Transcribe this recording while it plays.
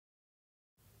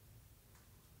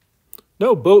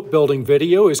No boat building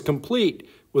video is complete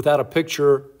without a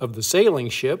picture of the sailing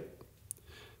ship.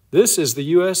 This is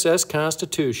the USS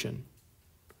Constitution,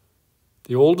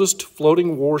 the oldest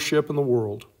floating warship in the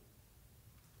world.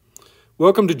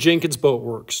 Welcome to Jenkins Boat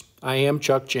Works. I am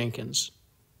Chuck Jenkins.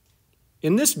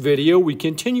 In this video, we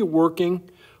continue working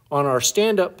on our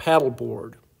stand-up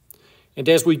paddleboard. And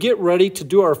as we get ready to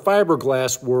do our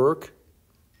fiberglass work,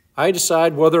 I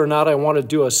decide whether or not I want to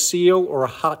do a seal or a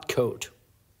hot coat.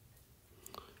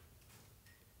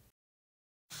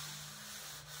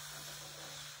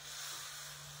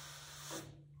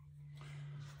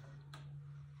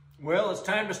 Well, it's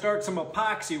time to start some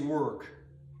epoxy work.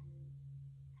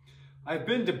 I've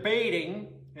been debating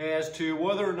as to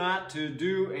whether or not to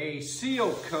do a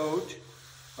seal coat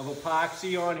of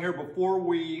epoxy on here before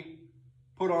we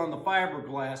put on the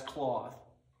fiberglass cloth.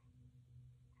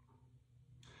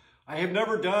 I have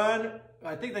never done,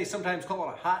 I think they sometimes call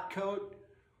it a hot coat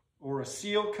or a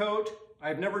seal coat.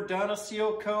 I've never done a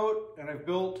seal coat, and I've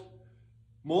built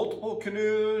multiple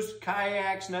canoes,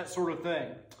 kayaks, and that sort of thing.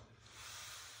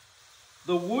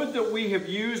 The wood that we have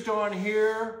used on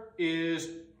here is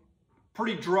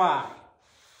pretty dry.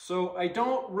 So I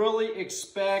don't really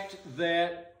expect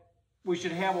that we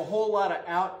should have a whole lot of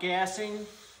outgassing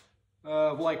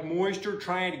of like moisture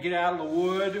trying to get out of the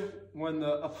wood when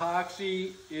the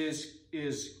epoxy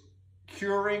is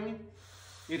curing.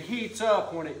 It heats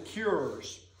up when it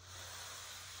cures.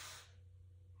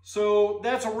 So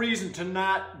that's a reason to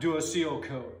not do a seal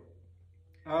coat.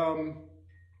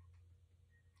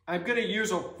 I'm going to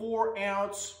use a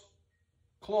 4-ounce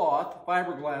cloth,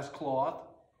 fiberglass cloth,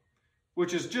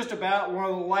 which is just about one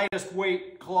of the lightest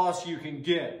weight cloths you can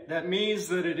get. That means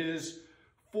that it is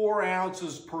 4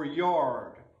 ounces per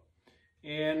yard.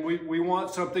 And we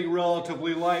want something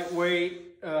relatively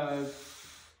lightweight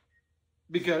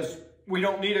because we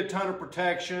don't need a ton of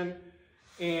protection,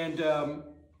 and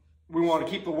we want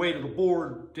to keep the weight of the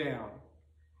board down.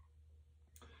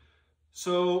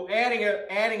 So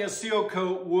adding a seal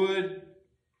coat would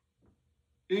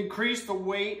increase the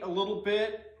weight a little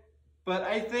bit, but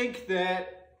I think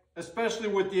that, especially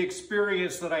with the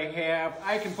experience that I have,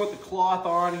 I can put the cloth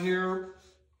on here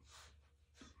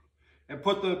and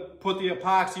put the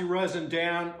epoxy resin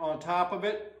down on top of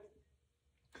it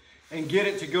and get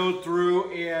it to go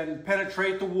through and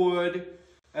penetrate the wood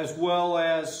as well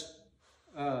as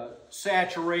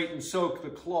saturate and soak the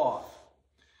cloth.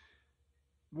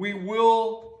 We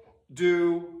will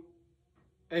do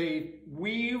a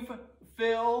weave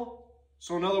fill.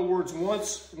 So in other words,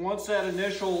 once that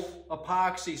initial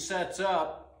epoxy sets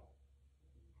up,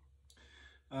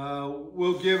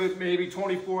 we'll give it maybe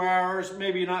 24 hours,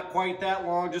 maybe not quite that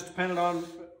long, just depending on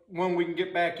when we can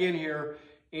get back in here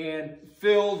and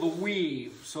fill the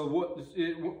weave. So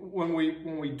when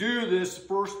we do this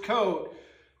first coat,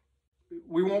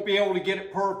 we won't be able to get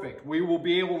it perfect. We will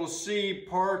be able to see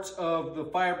parts of the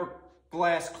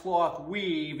fiberglass cloth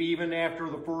weave even after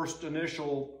the first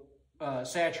initial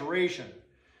saturation.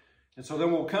 And so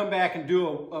then we'll come back and do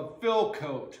a fill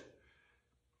coat.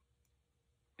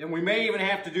 And we may even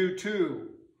have to do 2.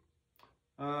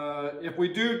 If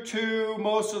we do 2,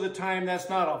 most of the time that's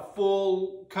not a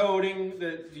full coating,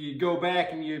 that you go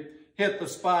back and you hit the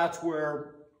spots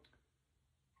where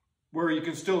you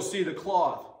can still see the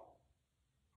cloth.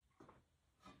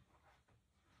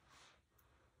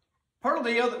 Part of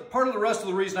the rest of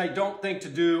the reason I don't think to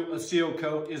do a seal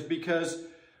coat is because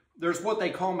there's what they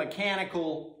call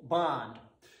mechanical bond.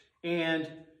 And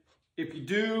if you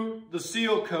do the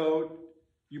seal coat,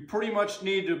 you pretty much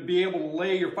need to be able to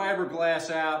lay your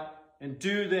fiberglass out and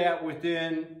do that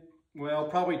within, well,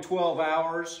 probably 12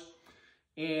 hours.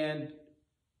 And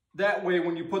that way,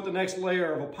 when you put the next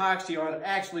layer of epoxy on, it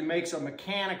actually makes a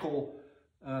mechanical,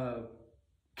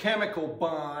 chemical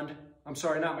bond. I'm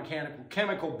sorry, not mechanical,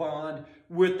 chemical bond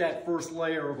with that first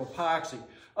layer of epoxy.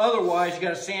 Otherwise, you got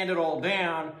to sand it all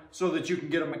down so that you can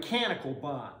get a mechanical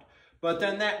bond. But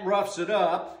then that roughs it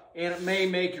up, and it may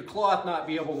make your cloth not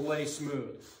be able to lay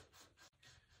smooth.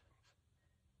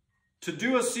 To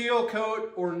do a seal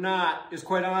coat or not is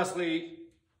quite honestly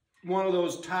one of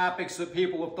those topics that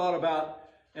people have thought about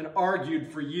and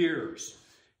argued for years.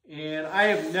 And I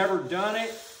have never done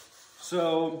it,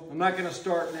 so I'm not going to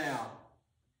start now.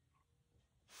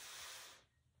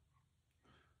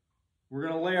 We're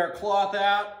going to lay our cloth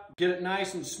out, get it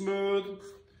nice and smooth,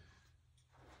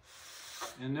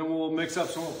 and then we'll mix up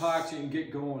some epoxy and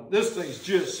get going. This thing's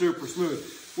just super smooth.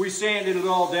 We sanded it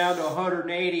all down to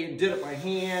 180 and did it by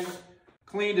hand,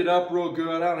 cleaned it up real good.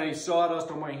 I don't have any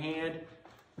sawdust on my hand.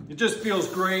 It just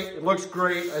feels great. It looks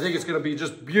great. I think it's going to be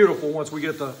just beautiful once we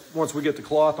get the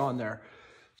cloth on there.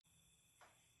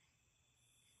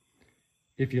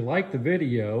 If you like the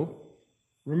video,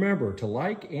 remember to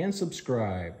like and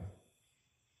subscribe.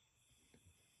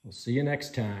 We'll see you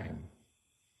next time.